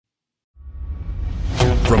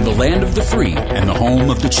From the land of the free and the home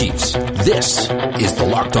of the Chiefs, this is the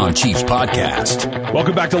Locked On Chiefs podcast.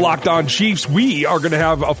 Welcome back to Locked On Chiefs. We are going to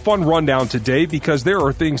have a fun rundown today because there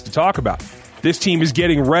are things to talk about. This team is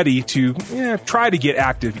getting ready to try to get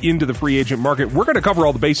active into the free agent market. We're going to cover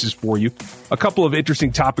all the bases for you. A couple of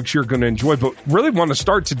interesting topics you're going to enjoy, but really want to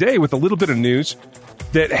start today with a little bit of news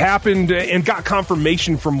that happened and got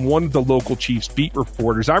confirmation from one of the local Chiefs beat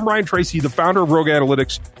reporters. I'm Ryan Tracy, the founder of Rogue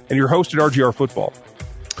Analytics and your host at RGR Football.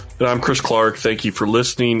 And I'm Chris Clark. Thank you for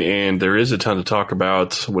listening. And there is a ton to talk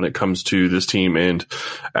about when it comes to this team. And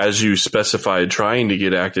as you specified, trying to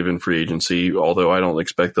get active in free agency, although I don't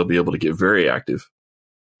expect they'll be able to get very active.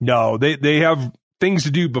 No, they have things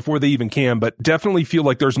to do before they even can, but definitely feel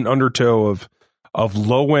like there's an undertow of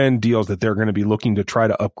low-end deals that they're going to be looking to try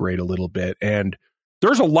to upgrade a little bit. And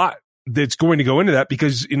there's a lot that's going to go into that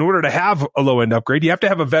because in order to have a low-end upgrade, you have to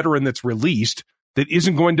have a veteran that's released that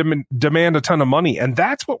isn't going to demand a ton of money. And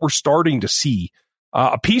that's what we're starting to see.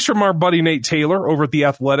 A piece from our buddy Nate Taylor over at The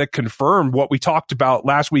Athletic confirmed what we talked about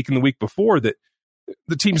last week and the week before, that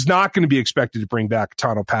the team's not going to be expected to bring back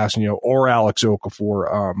Tano Passanio or Alex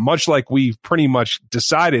Okafor, much like we've pretty much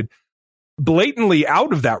decided. Blatantly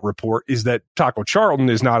out of that report is that Taco Charlton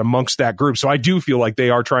is not amongst that group. So I do feel like they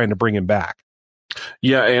are trying to bring him back.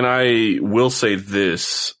 Yeah, and I will say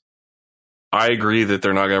this. I agree that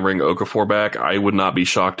they're not going to bring Okafor back. I would not be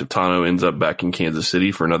shocked if Tano ends up back in Kansas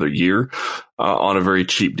City for another year on a very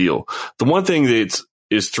cheap deal. The one thing that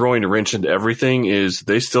is throwing a wrench into everything is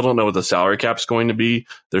they still don't know what the salary cap is going to be.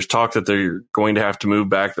 There's talk that they're going to have to move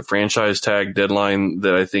back the franchise tag deadline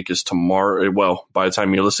that I think is tomorrow. Well, by the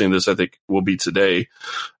time you're listening to this, I think will be today.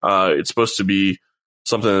 It's supposed to be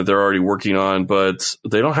something that they're already working on, but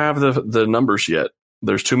they don't have the numbers yet.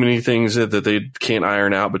 There's too many things that they can't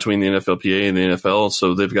iron out between the NFLPA and the NFL,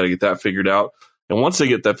 so they've got to get that figured out. And once they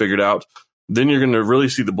get that figured out, then you're going to really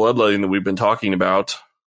see the bloodletting that we've been talking about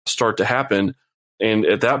start to happen. And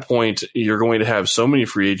at that point, you're going to have so many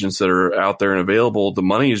free agents that are out there and available. The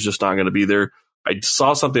money is just not going to be there. I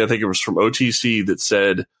saw something, I think it was from OTC that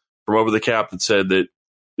said, from Over the Cap, that said that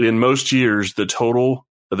in most years,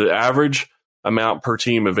 the average amount per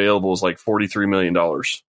team available is like $43 million.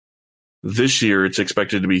 This year, it's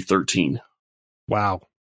expected to be 13. Wow.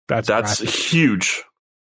 That's huge.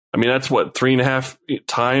 I mean, that's what, 3.5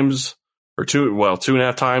 times or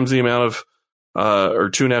 2.5 times the amount of,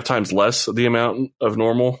 or 2.5 times less the amount of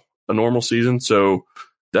a normal season. So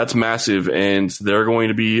that's massive. And there are going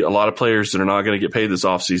to be a lot of players that are not going to get paid this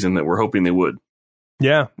offseason that we're hoping they would.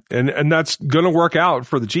 Yeah. And that's going to work out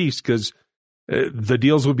for the Chiefs because the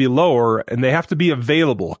deals would be lower and they have to be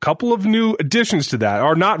available. A couple of new additions to that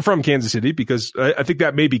are not from Kansas City because I think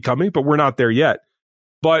that may be coming, but we're not there yet.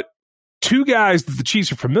 But two guys that the Chiefs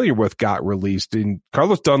are familiar with got released in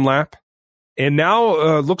Carlos Dunlap. And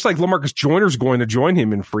now looks like LaMarcus Joyner's going to join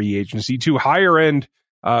him in free agency, two higher end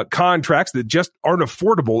contracts that just aren't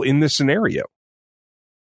affordable in this scenario.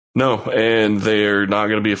 No, and they're not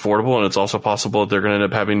going to be affordable. And it's also possible that they're going to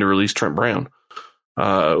end up having to release Trent Brown.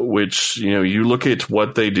 Which, you look at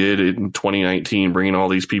what they did in 2019, bringing all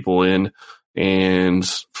these people in, and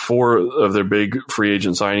 4 of their big free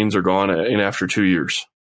agent signings are gone in after 2 years.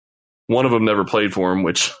 One of them never played for him,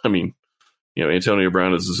 which, I mean, Antonio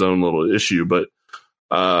Brown is his own little issue, but,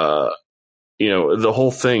 the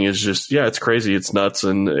whole thing is just, it's crazy. It's nuts.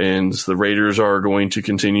 And the Raiders are going to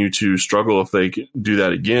continue to struggle if they do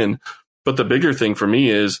that again. But the bigger thing for me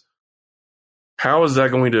is, how is that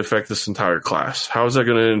going to affect this entire class? How is that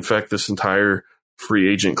going to affect this entire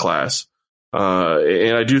free agent class?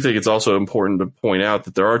 And I do think it's also important to point out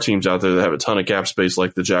that there are teams out there that have a ton of cap space,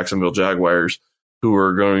 like the Jacksonville Jaguars, who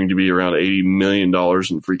are going to be around $80 million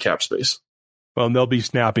in free cap space. Well, and they'll be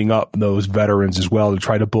snapping up those veterans as well to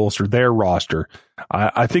try to bolster their roster.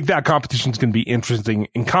 I think that competition is going to be interesting.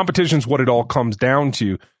 And competition is what it all comes down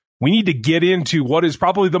to. We need to get into what is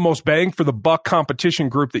probably the most bang for the buck competition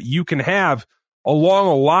group that you can have along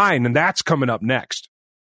a line, and that's coming up next.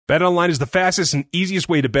 BetOnline is the fastest and easiest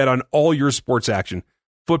way to bet on all your sports action.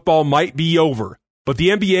 Football might be over, but the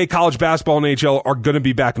NBA, college basketball, and NHL are going to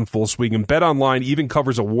be back in full swing, and BetOnline even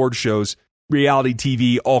covers award shows, reality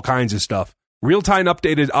TV, all kinds of stuff. Real-time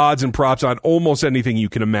updated odds and props on almost anything you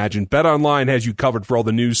can imagine. BetOnline has you covered for all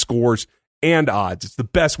the news, scores, and odds. It's the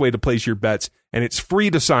best way to place your bets, and it's free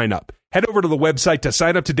to sign up. Head over to the website to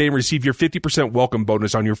sign up today and receive your 50% welcome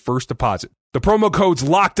bonus on your first deposit. The promo code's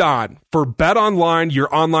LOCKED ON for BetOnline,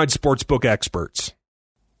 your online sportsbook experts.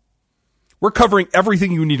 We're covering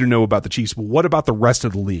everything you need to know about the Chiefs, but what about the rest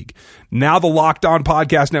of the league? Now the Locked On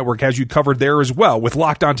Podcast Network has you covered there as well with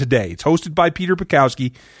Locked On Today. It's hosted by Peter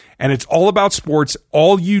Bukowski, and it's all about sports,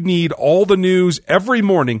 all you need, all the news every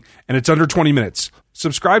morning, and it's under 20 minutes.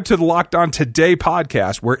 Subscribe to the Locked On Today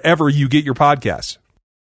podcast wherever you get your podcasts.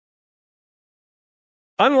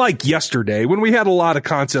 Unlike yesterday, when we had a lot of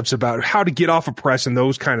concepts about how to get off a press and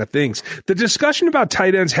those kind of things, the discussion about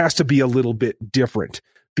tight ends has to be a little bit different,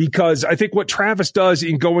 because I think what Travis does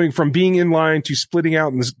in going from being in line to splitting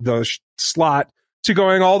out in the slot to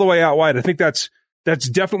going all the way out wide, I think that's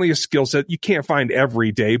definitely a skill set you can't find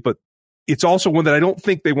every day, but it's also one that I don't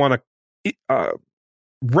think they want to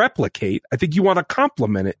replicate. I think you want to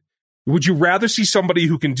complement it. Would you rather see somebody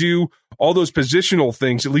who can do all those positional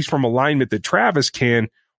things, at least from alignment, that Travis can,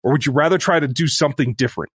 or would you rather try to do something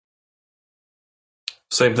different?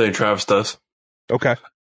 Same thing Travis does. Okay.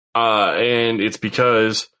 And it's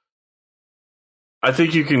because I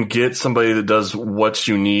think you can get somebody that does what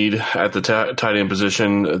you need at the tight end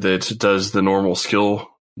position, that does the normal skill,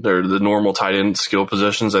 the normal tight end skill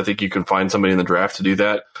positions. I think you can find somebody in the draft to do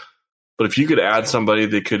that. But if you could add somebody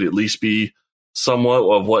that could at least be somewhat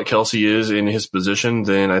of what Kelce is in his position,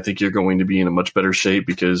 then I think you're going to be in a much better shape,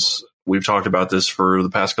 because we've talked about this for the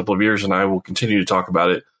past couple of years, and I will continue to talk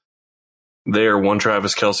about it. They are one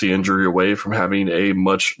Travis Kelce injury away from having a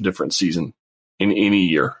much different season in any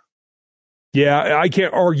year. Yeah, I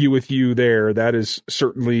can't argue with you there. That is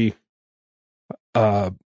certainly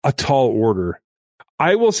a tall order.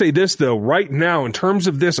 I will say this, though. Right now, in terms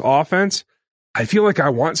of this offense, I feel like I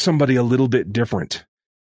want somebody a little bit different.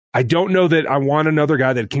 I don't know that I want another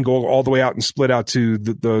guy that can go all the way out and split out to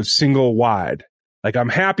the single wide. Like, I'm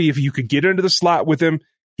happy if you could get into the slot with him.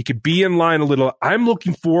 He could be in line a little. I'm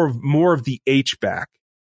looking for more of the H-back.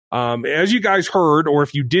 As you guys heard, or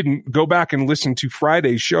if you didn't, go back and listen to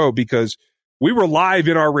Friday's show, because we were live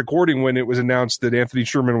in our recording when it was announced that Anthony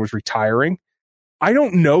Sherman was retiring. I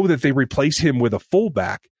don't know that they replace him with a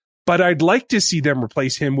fullback, but I'd like to see them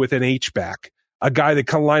replace him with an H-back. A guy that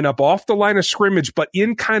can line up off the line of scrimmage, but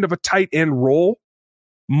in kind of a tight end role,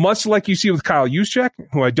 much like you see with Kyle Juszczyk,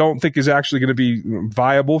 who I don't think is actually going to be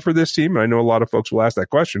viable for this team. And I know a lot of folks will ask that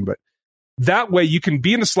question, but that way you can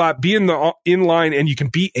be in the slot, be in the in line, and you can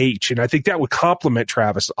be H. And I think that would complement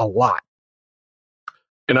Travis a lot.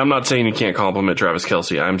 And I'm not saying you can't compliment Travis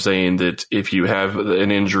Kelce. I'm saying that if you have an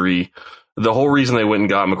injury, the whole reason they went and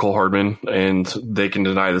got McCole Hardman, and they can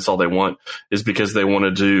deny this all they want, is because they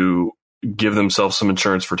wanted to give themselves some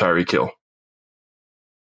insurance for Tyreek Hill.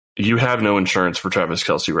 You have no insurance for Travis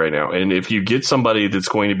Kelce right now. And if you get somebody that's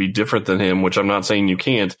going to be different than him, which I'm not saying you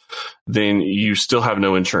can't, then you still have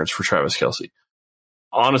no insurance for Travis Kelce.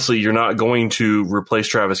 Honestly, you're not going to replace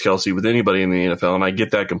Travis Kelce with anybody in the NFL, and I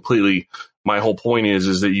get that completely. My whole point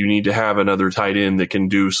is that you need to have another tight end that can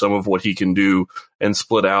do some of what he can do and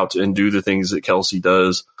split out and do the things that Kelce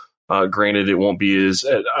does. Granted, it won't be as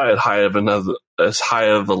high of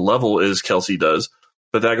a level as Kelce does,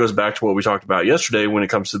 but that goes back to what we talked about yesterday when it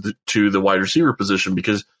comes to the wide receiver position.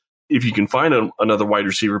 Because if you can find another wide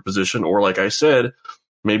receiver position, or like I said,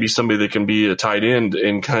 maybe somebody that can be a tight end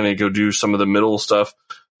and kind of go do some of the middle stuff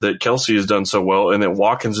that Kelce has done so well and that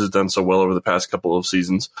Watkins has done so well over the past couple of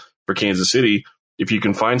seasons for Kansas City, if you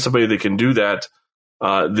can find somebody that can do that,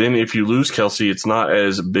 then if you lose Kelce, it's not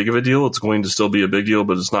as big of a deal. It's going to still be a big deal,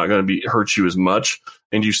 but it's not going to hurt you as much.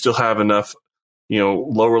 And you still have enough,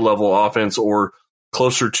 lower level offense or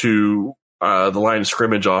closer to the line of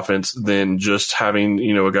scrimmage offense than just having,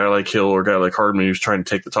 a guy like Hill or a guy like Hardman who's trying to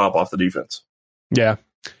take the top off the defense. Yeah.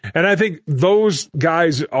 And I think those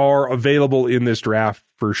guys are available in this draft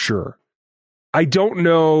for sure. I don't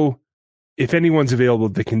know if anyone's available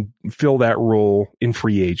that can fill that role in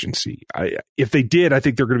free agency. If they did, I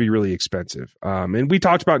think they're going to be really expensive. And we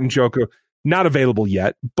talked about Njoku, not available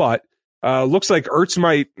yet, but looks like Ertz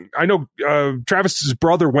might. I know Travis's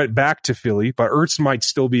brother went back to Philly, but Ertz might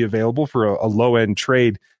still be available for a low-end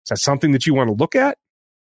trade. Is that something that you want to look at?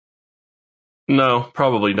 No,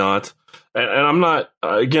 probably not. And I'm not,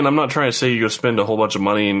 I'm not trying to say you go spend a whole bunch of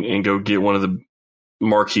money and go get one of the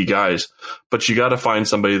marquee guys, but you got to find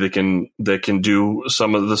somebody that can do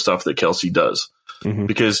some of the stuff that Kelce does. Mm-hmm.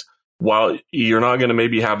 Because while you're not going to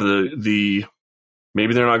maybe have maybe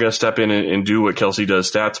they're not going to step in and do what Kelce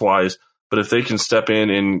does stats wise, but if they can step in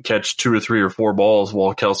and catch 2 or 3 or 4 balls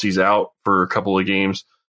while Kelce's out for a couple of games,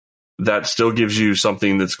 that still gives you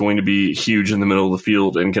something that's going to be huge in the middle of the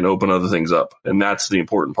field and can open other things up. And that's the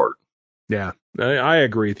important part. Yeah, I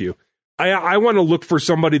agree with you. I want to look for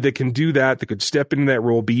somebody that can do that could step into that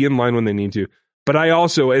role, be in line when they need to. But I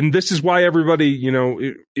also, and this is why everybody,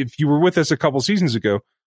 if you were with us a couple seasons ago,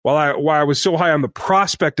 while I was so high on the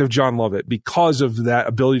prospect of John Lovett because of that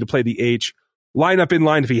ability to play the H, line up in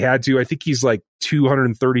line if he had to. I think he's like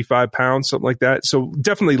 235 pounds, something like that. So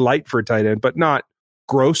definitely light for a tight end, but not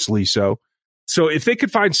grossly so. So if they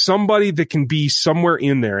could find somebody that can be somewhere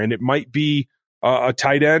in there, and it might be a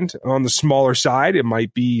tight end on the smaller side, it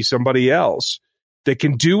might be somebody else that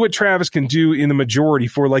can do what Travis can do in the majority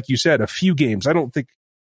for, like you said, a few games. I don't think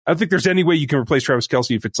there's any way you can replace Travis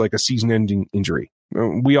Kelce if it's like a season-ending injury.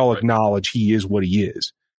 We all acknowledge he is what he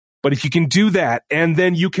is. But if you can do that, and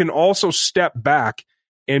then you can also step back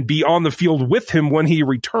and be on the field with him when he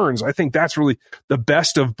returns, I think that's really the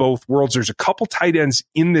best of both worlds. There's a couple tight ends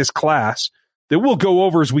in this class that we'll go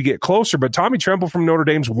over as we get closer, but Tommy Tremble from Notre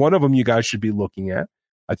Dame's one of them you guys should be looking at.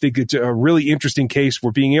 I think it's a really interesting case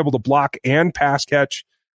for being able to block and pass catch.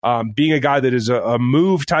 Being a guy that is a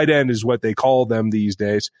move tight end is what they call them these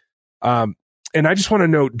days. And I just want to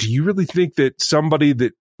know, do you really think that somebody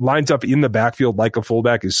that lines up in the backfield like a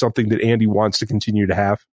fullback is something that Andy wants to continue to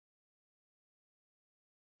have?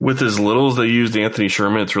 With as little as they used Anthony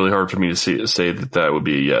Sherman, it's really hard for me to say that would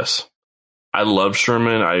be a yes. I love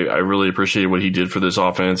Sherman. I really appreciate what he did for this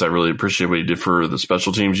offense. I really appreciate what he did for the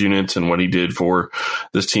special teams units and what he did for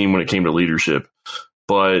this team when it came to leadership.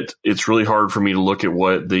 But it's really hard for me to look at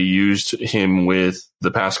what they used him with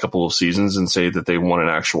the past couple of seasons and say that they want an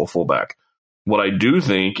actual fullback. What I do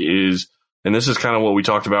think is, and this is kind of what we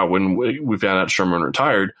talked about when we found out Sherman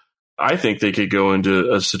retired, I think they could go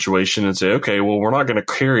into a situation and say, okay, well, we're not going to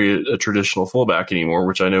carry a traditional fullback anymore,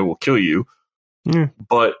 which I know will kill you. Mm.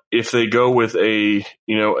 But if they go with a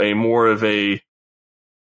more of a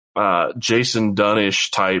Jason Dunnish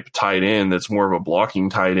type tight end that's more of a blocking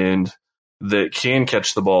tight end that can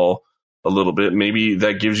catch the ball a little bit, maybe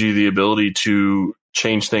that gives you the ability to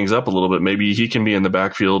change things up a little bit. Maybe he can be in the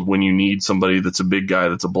backfield when you need somebody that's a big guy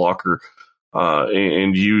that's a blocker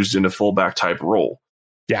and used in a fullback type role.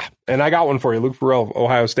 Yeah, and I got one for you. Luke Farrell,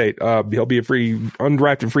 Ohio State. He'll be a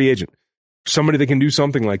undrafted free agent. Somebody that can do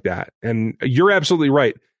something like that. And you're absolutely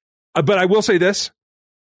right. But I will say this.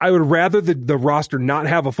 I would rather the roster not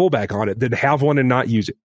have a fullback on it than have one and not use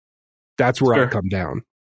it. That's where I come down.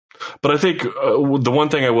 But I think the one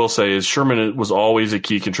thing I will say is Sherman was always a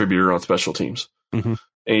key contributor on special teams. Mm-hmm.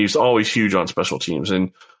 And he's always huge on special teams.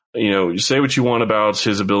 And, you say what you want about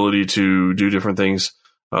his ability to do different things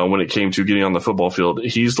when it came to getting on the football field.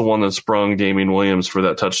 He's the one that sprung Damian Williams for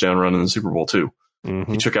that touchdown run in the Super Bowl too.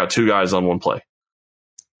 Mm-hmm. He took out two guys on one play.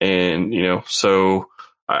 And, so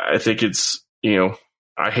I think it's,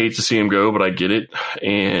 I hate to see him go, but I get it.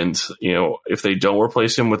 And, if they don't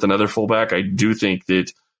replace him with another fullback, I do think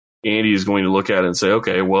that Andy is going to look at it and say,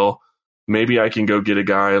 okay, well, maybe I can go get a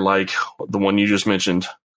guy like the one you just mentioned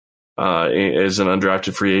as an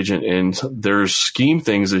undrafted free agent. And there's scheme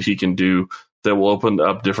things that he can do that will open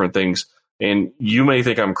up different things. And you may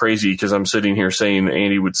think I'm crazy because I'm sitting here saying that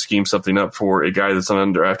Andy would scheme something up for a guy that's an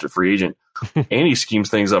undrafted free agent. Andy schemes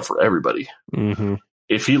things up for everybody. Mm-hmm.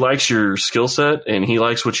 If he likes your skill set and he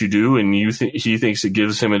likes what you do and he thinks it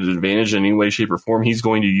gives him an advantage in any way, shape, or form, he's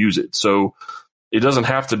going to use it. So it doesn't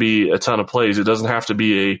have to be a ton of plays. It doesn't have to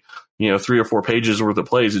be a 3 or 4 pages worth of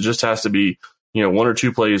plays. It just has to be 1 or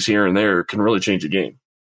 2 plays here and there can really change a game.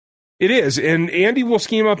 It is, and Andy will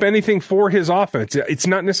scheme up anything for his offense. It's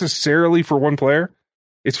not necessarily for one player.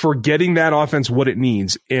 It's for getting that offense what it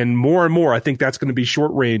needs. And more, I think that's going to be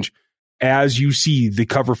short range as you see the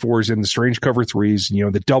cover 4s and the strange cover 3s,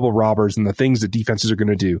 the double robbers and the things that defenses are going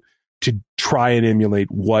to do to try and emulate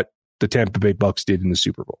what the Tampa Bay Bucs did in the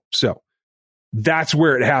Super Bowl. So that's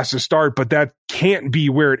where it has to start, but that can't be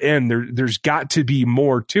where it ends. There's got to be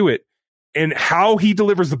more to it. And how he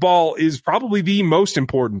delivers the ball is probably the most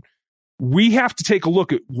important. We have to take a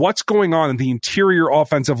look at what's going on in the interior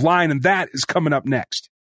offensive line, and that is coming up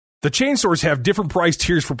next. The chain stores have different price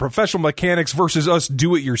tiers for professional mechanics versus us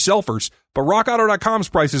do-it-yourselfers, but RockAuto.com's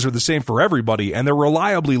prices are the same for everybody, and they're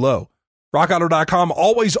reliably low. RockAuto.com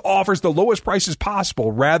always offers the lowest prices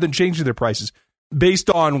possible rather than changing their prices based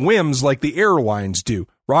on whims like the airlines do.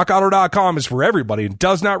 RockAuto.com is for everybody and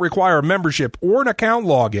does not require a membership or an account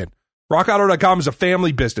login. RockAuto.com is a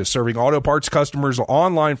family business serving auto parts customers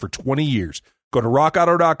online for 20 years. Go to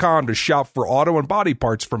RockAuto.com to shop for auto and body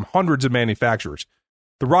parts from hundreds of manufacturers.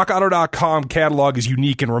 The RockAuto.com catalog is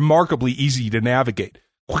unique and remarkably easy to navigate.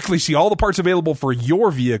 Quickly see all the parts available for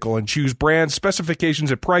your vehicle and choose brands,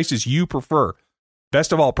 specifications, and prices you prefer.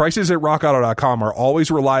 Best of all, prices at RockAuto.com are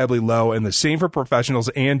always reliably low and the same for professionals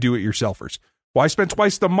and do-it-yourselfers. Why spend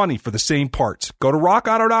twice the money for the same parts? Go to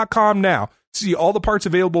RockAuto.com now. See all the parts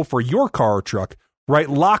available for your car or truck. Write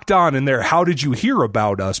Locked On in their How Did You Hear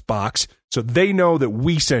About Us box so they know that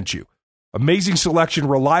we sent you. Amazing selection,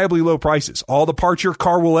 reliably low prices. All the parts your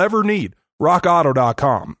car will ever need.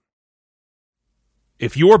 RockAuto.com.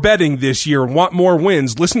 If you're betting this year and want more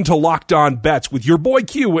wins, listen to Locked On Bets with your boy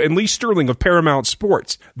Q and Lee Sterling of Paramount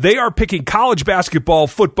Sports. They are picking college basketball,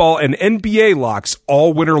 football, and NBA locks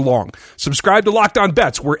all winter long. Subscribe to Locked On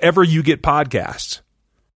Bets wherever you get podcasts.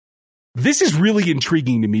 This is really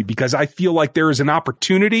intriguing to me because I feel like there is an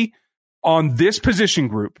opportunity on this position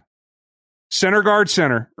group, center,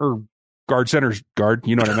 or guard, center's guard.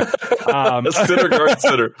 You know what I meant? Center, guard,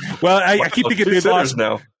 center. Well, I keep thinking they centers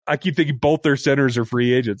now. I keep thinking both their centers are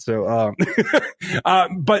free agents. So,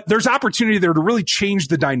 but there's opportunity there to really change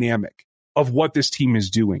the dynamic of what this team is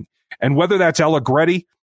doing. And whether that's Allegretti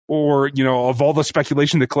or, of all the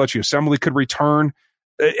speculation that Kelce Assembly could return,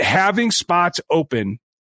 having spots open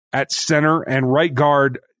at center and right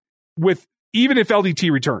guard even if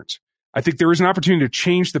LDT returns, I think there is an opportunity to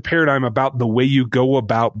change the paradigm about the way you go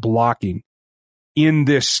about blocking in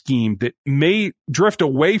this scheme that may drift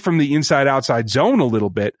away from the inside-outside zone a little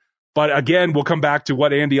bit. But again, we'll come back to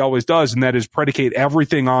what Andy always does, and that is predicate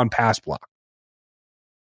everything on pass block.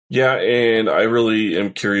 Yeah, and I really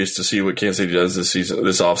am curious to see what Kansas City does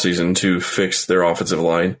this offseason to fix their offensive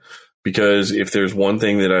line. Because if there's one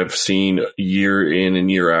thing that I've seen year in and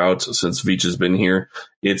year out since Veach has been here,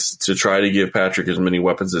 it's to try to give Patrick as many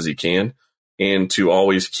weapons as he can and to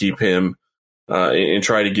always keep him and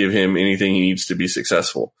try to give him anything he needs to be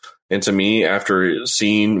successful. And to me, after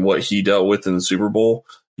seeing what he dealt with in the Super Bowl,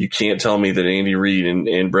 you can't tell me that Andy Reid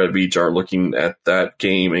and Brett Veach aren't looking at that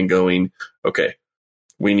game and going, okay,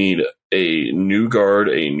 we need a new guard,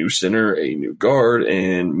 a new center, a new guard,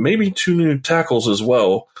 and maybe 2 new tackles as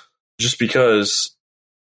well, just because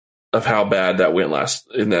of how bad that went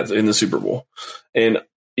in the Super Bowl. And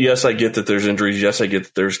yes, I get that there's injuries. Yes, I get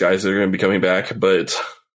that there's guys that are going to be coming back, but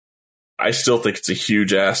I still think it's a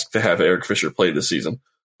huge ask to have Eric Fisher play this season,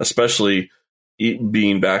 especially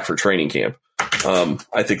being back for training camp.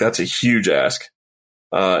 I think that's a huge ask.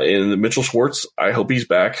 And Mitchell Schwartz, I hope he's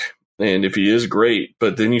back. And if he is, great.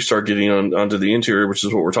 But then you start getting onto the interior, which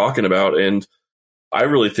is what we're talking about. And I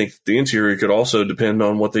really think the interior could also depend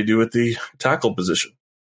on what they do at the tackle position,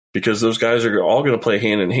 because those guys are all going to play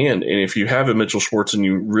hand in hand. And if you have a Mitchell Schwartz and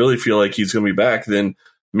you really feel like he's going to be back, then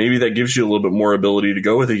maybe that gives you a little bit more ability to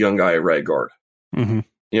go with a young guy at right guard. Mm-hmm.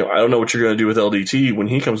 I don't know what you're going to do with LDT when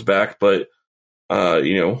he comes back, but,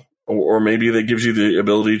 or maybe that gives you the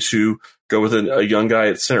ability to go with a young guy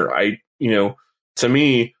at center. To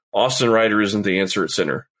me, Austin Ryder isn't the answer at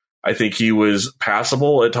center. I think he was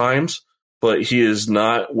passable at times, but he is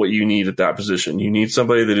not what you need at that position. You need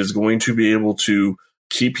somebody that is going to be able to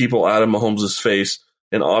keep people out of Mahomes' face.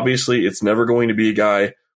 And obviously, it's never going to be a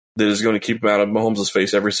guy that is going to keep him out of Mahomes'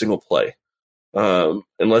 face every single play.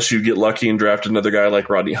 Unless you get lucky and draft another guy like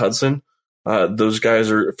Rodney Hudson, those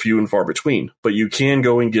guys are few and far between. But you can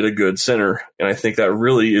go and get a good center. And I think that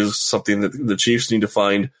really is something that the Chiefs need to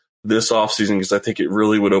find this offseason, because I think it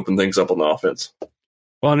really would open things up on the offense.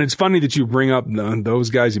 Well, and it's funny that you bring up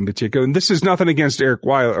those guys in particular. And this is nothing against Eric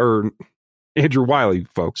Wiley or Andrew Wiley,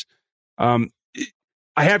 folks. I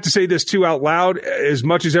have to say this too out loud. As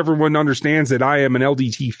much as everyone understands that I am an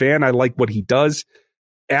LDT fan, I like what he does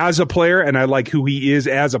as a player, and I like who he is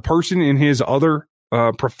as a person in his other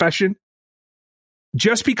profession.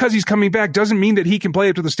 Just because he's coming back doesn't mean that he can play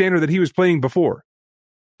up to the standard that he was playing before.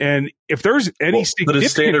 And if there's any but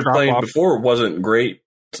his standard playing before wasn't great.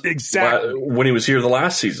 Exactly. When he was here the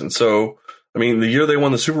last season. So, the year they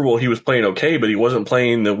won the Super Bowl, he was playing okay, but he wasn't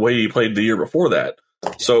playing the way he played the year before that.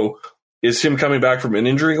 So is him coming back from an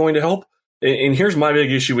injury going to help? And here's my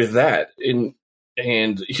big issue with that.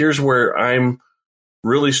 And here's where I'm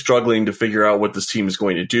really struggling to figure out what this team is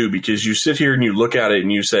going to do, because you sit here and you look at it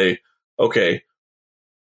and you say, okay,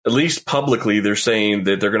 at least publicly they're saying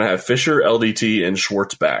that they're going to have Fisher, LDT, and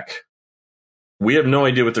Schwartz back. We have no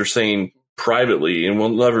idea what they're saying privately, and we'll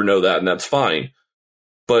never know that, and that's fine.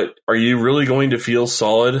 But are you really going to feel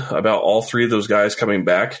solid about all 3 of those guys coming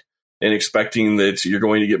back and expecting that you're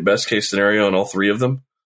going to get best case scenario on all 3 of them?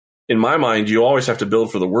 In my mind, you always have to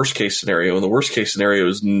build for the worst case scenario, and the worst case scenario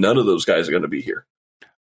is none of those guys are going to be here.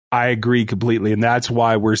 I agree completely, and that's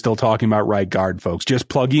why we're still talking about right guard, folks. Just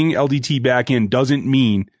plugging LDT back in doesn't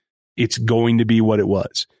mean it's going to be what it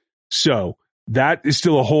was. So that is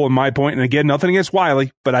still a hole in my point. And again, nothing against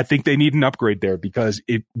Wiley, but I think they need an upgrade there because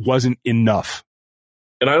it wasn't enough.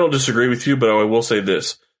 And I don't disagree with you, but I will say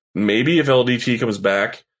this. Maybe if LDT comes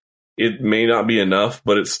back, it may not be enough,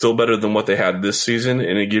 but it's still better than what they had this season,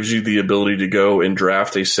 and it gives you the ability to go and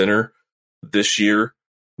draft a center this year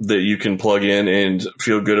that you can plug in and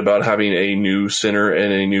feel good about having a new center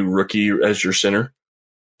and a new rookie as your center.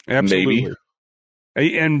 Absolutely.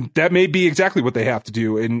 Maybe. And that may be exactly what they have to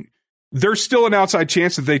do. And there's still an outside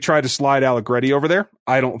chance that they try to slide Allegretti over there.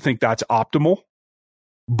 I don't think that's optimal,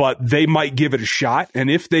 but they might give it a shot. And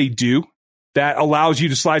if they do, that allows you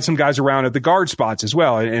to slide some guys around at the guard spots as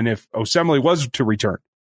well. And if Osemele was to return,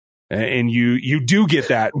 and you do get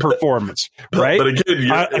that performance, right? But again,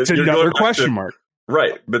 it's another question mark.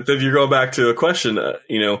 Right. But then you're going back to a question,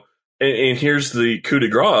 and here's the coup de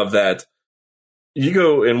grace of that. You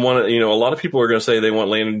go and want to, a lot of people are going to say they want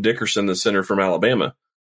Landon Dickerson, the center from Alabama.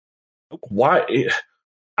 Why?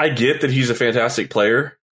 I get that he's a fantastic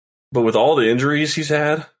player, but with all the injuries he's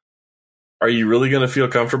had, are you really going to feel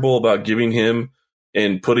comfortable about giving him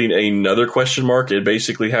and putting another question mark and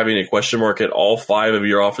basically having a question mark at all 5 of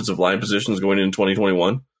your offensive line positions going into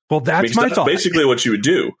 2021? Well, that's my thought. Basically what you would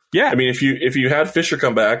do. Yeah. I mean, if you had Fisher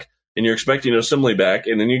come back and you're expecting Osemele back,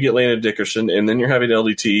 and then you get Landon Dickerson, and then you're having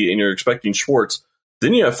LDT, and you're expecting Schwartz,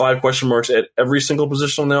 then you have 5 question marks at every single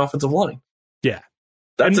position on the offensive line. Yeah.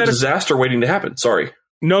 That's a disaster waiting to happen. Sorry.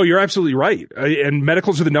 No, you're absolutely right. And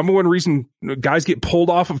medicals are the number one reason guys get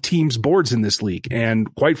pulled off of teams' boards in this league.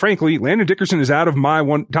 And quite frankly, Landon Dickerson is out of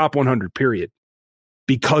my top 100, period,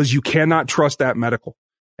 because you cannot trust that medical.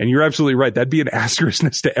 And you're absolutely right. That'd be an asterisk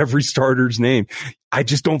next to every starter's name. I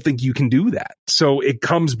just don't think you can do that. So it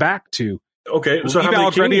comes back to, okay, so how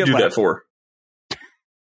many can you do that for?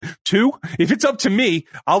 2. If it's up to me,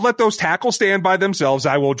 I'll let those tackles stand by themselves.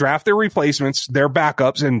 I will draft their replacements, their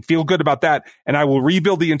backups, and feel good about that. And I will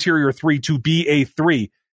rebuild the interior 3 to be a 3.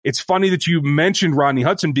 It's funny that you mentioned Rodney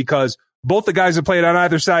Hudson, because both the guys that played on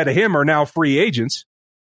either side of him are now free agents.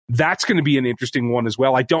 That's going to be an interesting one as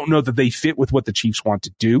well. I don't know that they fit with what the Chiefs want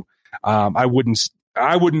to do. I wouldn't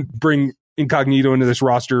bring Incognito into this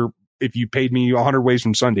roster if you paid me 100 ways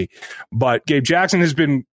from Sunday. But Gabe Jackson has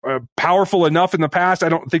been powerful enough in the past. I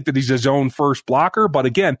don't think that he's a zone first blocker. But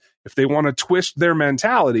again, if they want to twist their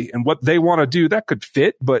mentality and what they want to do, that could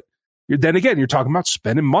fit. But then again, you're talking about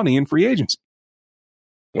spending money in free agency.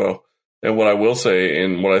 Well, and what I will say,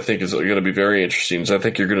 and what I think is going to be very interesting, is I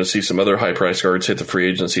think you're going to see some other high-price guards hit the free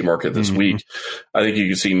agency market this week. I think you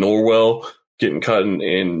can see Norwell getting cut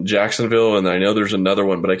in Jacksonville, and I know there's another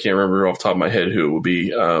one, but I can't remember off the top of my head who it would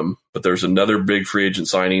be. But there's another big free agent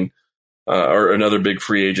signing, or another big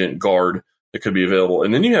free agent guard that could be available.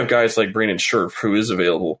 And then you have guys like Brandon Scherf, who is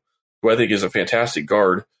available, who I think is a fantastic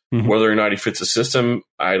guard. Whether or not he fits the system,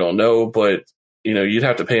 I don't know, but you'd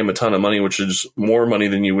have to pay him a ton of money, which is more money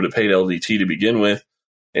than you would have paid LDT to begin with.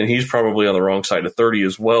 And he's probably on the wrong side of 30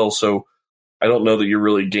 as well. So I don't know that you're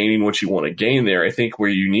really gaining what you want to gain there. I think where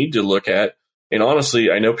you need to look at, and honestly,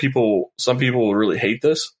 I know some people will really hate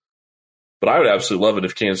this, but I would absolutely love it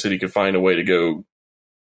if Kansas City could find a way to go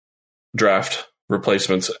draft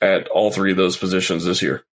replacements at all 3 of those positions this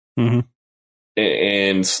year.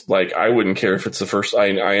 And I wouldn't care if it's the first,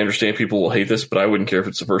 I understand people will hate this, but I wouldn't care if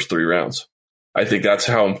it's the first 3 rounds. I think that's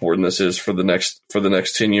how important this is for the next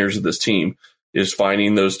 10 years of this team, is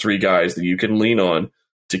finding those 3 guys that you can lean on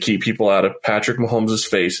to keep people out of Patrick Mahomes'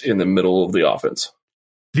 face in the middle of the offense.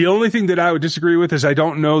 The only thing that I would disagree with is I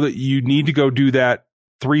don't know that you need to go do that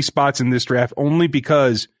 3 spots in this draft, only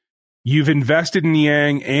because you've invested in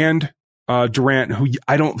Yang and Durant, who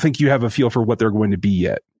I don't think you have a feel for what they're going to be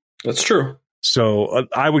yet. That's true. So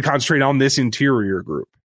I would concentrate on this interior group.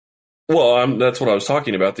 Well, that's what I was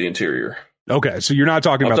talking about, the interior. Okay, so you're not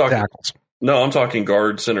talking about tackles. No, I'm talking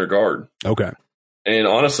guard, center guard. Okay. And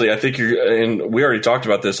honestly, I think and we already talked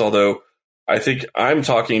about this, although I think I was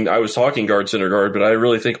talking guard, center guard, but I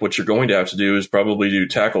really think what you're going to have to do is probably do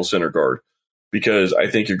tackle, center guard, because I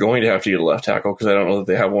think you're going to have to get a left tackle, because I don't know that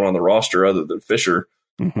they have one on the roster other than Fisher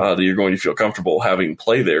that you're going to feel comfortable having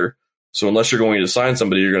play there. So unless you're going to sign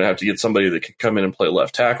somebody, you're going to have to get somebody that can come in and play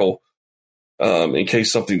left tackle in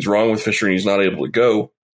case something's wrong with Fisher and he's not able to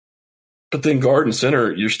go. But then guard and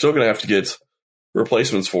center, you're still going to have to get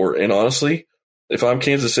replacements for. And honestly, if I'm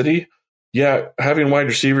Kansas City, yeah, having wide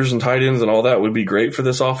receivers and tight ends and all that would be great for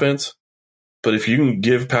this offense. But if you can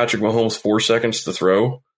give Patrick Mahomes 4 seconds to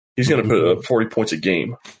throw, he's going to put up 40 points a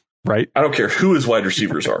game. Right. I don't care who his wide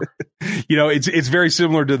receivers are. It's very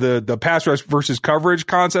similar to the pass rush versus coverage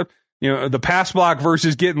concept. The pass block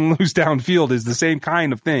versus getting loose downfield is the same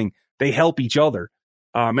kind of thing. They help each other.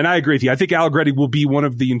 And I agree with you. I think Allegretti will be one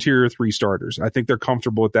of the interior 3 starters. I think they're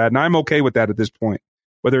comfortable with that. And I'm okay with that at this point.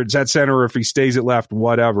 Whether it's at center or if he stays at left,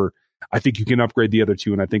 whatever, I think you can upgrade the other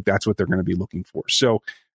 2. And I think that's what they're going to be looking for. So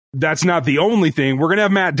that's not the only thing. We're going to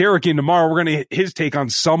have Matt Derrick in tomorrow. We're going to get his take on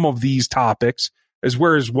some of these topics, as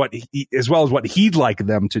well as what he'd like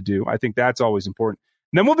them to do. I think that's always important.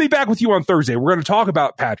 And then we'll be back with you on Thursday. We're going to talk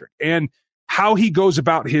about Patrick and how he goes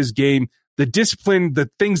about his game, the discipline, the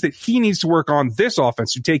things that he needs to work on this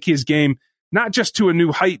offense to take his game not just to a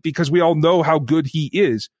new height, because we all know how good he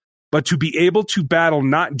is, but to be able to battle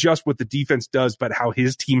not just what the defense does, but how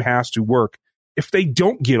his team has to work if they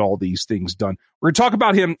don't get all these things done. We're going to talk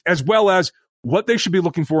about him as well as what they should be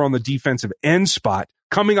looking for on the defensive end spot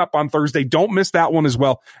coming up on Thursday. Don't miss that one as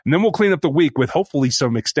well. And then we'll clean up the week with hopefully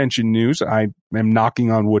some extension news. I am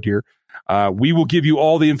knocking on wood here. We will give you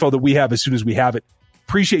all the info that we have as soon as we have it.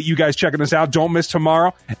 Appreciate you guys checking us out. Don't miss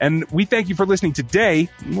tomorrow. And we thank you for listening today.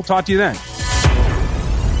 And we'll talk to you then.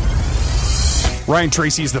 Ryan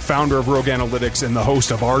Tracy is the founder of Rogue Analytics and the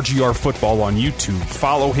host of RGR Football on YouTube.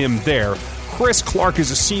 Follow him there. Chris Clark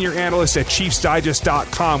is a senior analyst at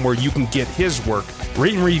ChiefsDigest.com, where you can get his work.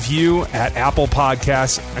 Rate and review at Apple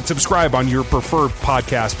Podcasts and subscribe on your preferred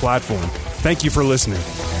podcast platform. Thank you for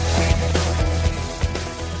listening.